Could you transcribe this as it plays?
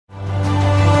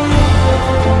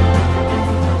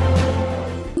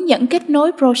dẫn kết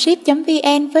nối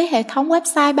Proship.vn với hệ thống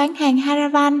website bán hàng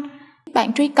Haravan.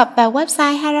 Bạn truy cập vào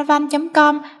website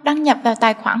Haravan.com, đăng nhập vào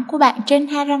tài khoản của bạn trên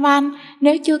Haravan.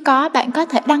 Nếu chưa có, bạn có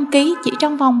thể đăng ký chỉ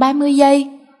trong vòng 30 giây.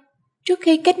 Trước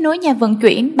khi kết nối nhà vận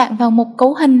chuyển, bạn vào mục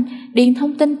cấu hình, điền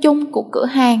thông tin chung của cửa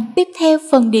hàng. Tiếp theo,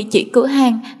 phần địa chỉ cửa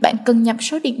hàng, bạn cần nhập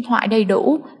số điện thoại đầy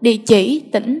đủ, địa chỉ,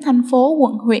 tỉnh, thành phố,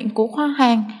 quận, huyện của kho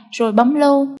hàng, rồi bấm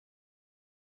lưu.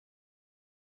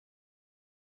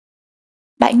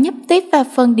 Bạn nhấp tiếp vào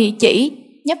phần địa chỉ,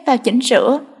 nhấp vào chỉnh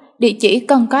sửa. Địa chỉ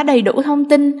cần có đầy đủ thông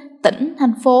tin, tỉnh,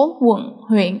 thành phố, quận,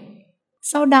 huyện.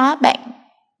 Sau đó bạn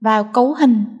vào cấu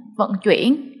hình, vận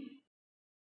chuyển.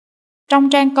 Trong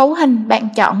trang cấu hình, bạn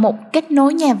chọn mục kết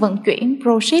nối nhà vận chuyển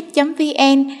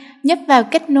Proship.vn, nhấp vào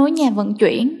kết nối nhà vận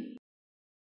chuyển.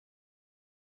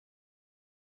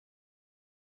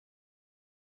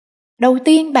 Đầu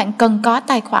tiên, bạn cần có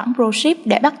tài khoản Proship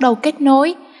để bắt đầu kết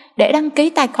nối. Để đăng ký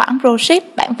tài khoản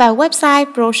Proship, bạn vào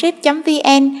website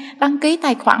Proship.vn, đăng ký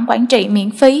tài khoản quản trị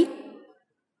miễn phí.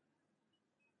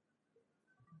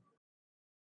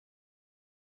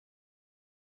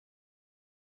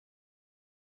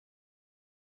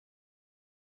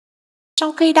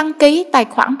 Sau khi đăng ký, tài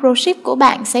khoản Proship của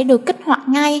bạn sẽ được kích hoạt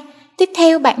ngay. Tiếp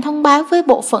theo, bạn thông báo với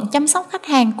bộ phận chăm sóc khách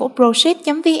hàng của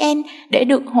Proship.vn để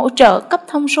được hỗ trợ cấp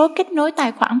thông số kết nối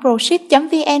tài khoản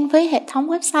Proship.vn với hệ thống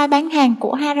website bán hàng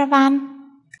của Haravan.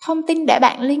 Thông tin để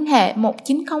bạn liên hệ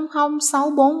 1900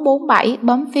 6447,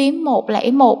 bấm phím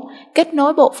 101, kết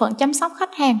nối bộ phận chăm sóc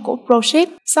khách hàng của Proship.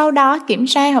 Sau đó kiểm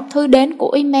tra hộp thư đến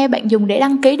của email bạn dùng để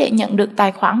đăng ký để nhận được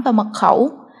tài khoản và mật khẩu.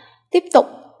 Tiếp tục,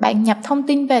 bạn nhập thông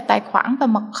tin về tài khoản và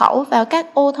mật khẩu vào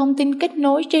các ô thông tin kết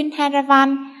nối trên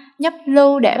Haravan, nhấp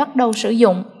lưu để bắt đầu sử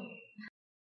dụng.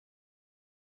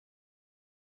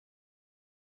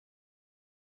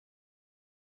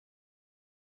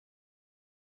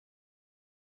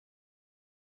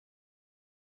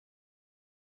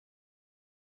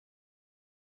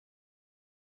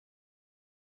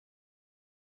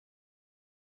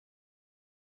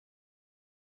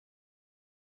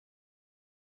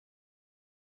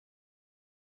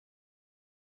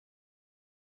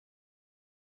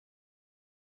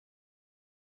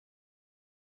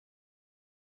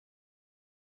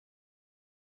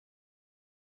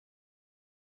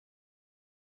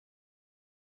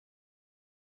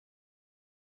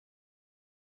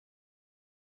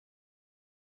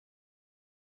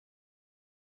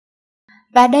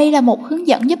 Và đây là một hướng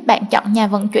dẫn giúp bạn chọn nhà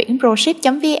vận chuyển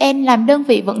Proship.vn làm đơn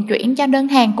vị vận chuyển cho đơn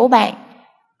hàng của bạn.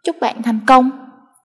 Chúc bạn thành công!